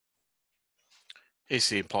Hey,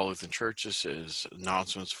 St. Paul Lutheran Church, this is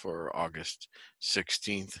announcements for August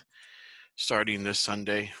 16th. Starting this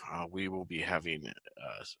Sunday, we will be having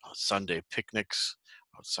Sunday picnics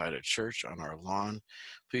outside of church on our lawn.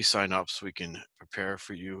 Please sign up so we can prepare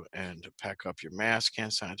for you and pack up your mask,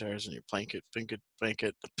 hand sanitizer, and your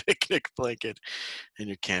the picnic blanket, and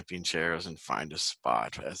your camping chairs, and find a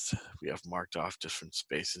spot as we have marked off different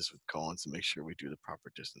spaces with cones to make sure we do the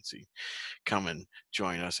proper distancing. Come and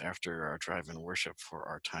join us after our drive-in worship for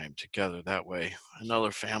our time together that way.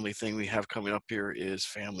 Another family thing we have coming up here is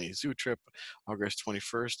Family Zoo Trip, August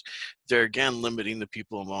 21st. They're again limiting the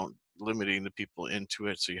people into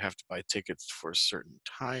it, so you have to buy tickets for a certain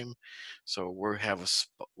time. So we're going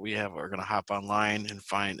to hop online and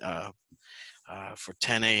find for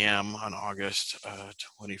 10 a.m. on August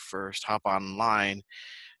 21st. Hop online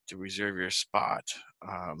to reserve your spot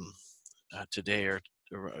today or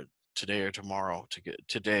today or tomorrow. To get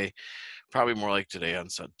today, probably more like today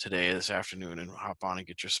today this afternoon, and hop on and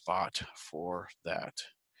get your spot for that.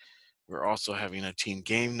 We're also having a team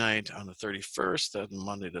game night on the 31st, on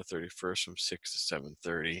Monday the 31st from 6 to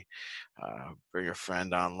 7:30. Bring a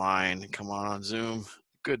friend online, come on Zoom.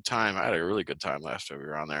 Good time. I had a really good time last time we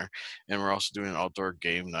were on there. And we're also doing an outdoor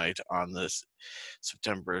game night on this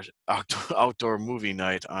outdoor movie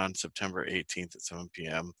night on September 18th at 7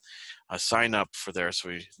 p.m. Sign up for there.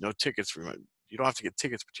 No tickets. You don't have to get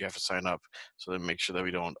tickets, but you have to sign up. So then make sure that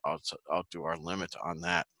we don't outdo our limit on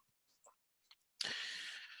that.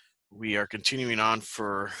 We are continuing on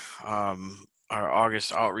for our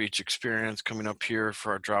August outreach experience coming up here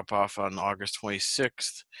for our drop-off on August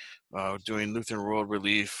 26th, doing Lutheran World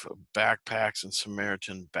Relief backpacks and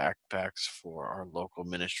Samaritan backpacks for our local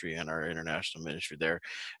ministry and our international ministry there.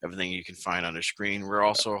 Everything you can find on the screen. We're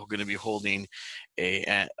also going to be holding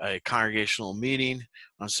a congregational meeting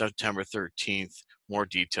on September 13th. More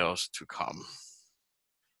details to come.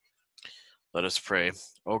 Let us pray.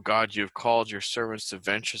 O God, you have called your servants to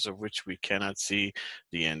ventures of which we cannot see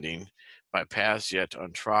the ending, by paths yet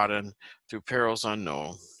untrodden, through perils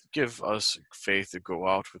unknown. Give us faith to go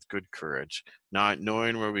out with good courage, not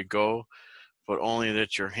knowing where we go, but only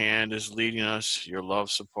that your hand is leading us, your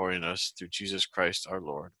love supporting us, through Jesus Christ our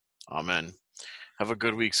Lord. Amen. Have a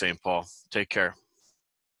good week, St. Paul. Take care.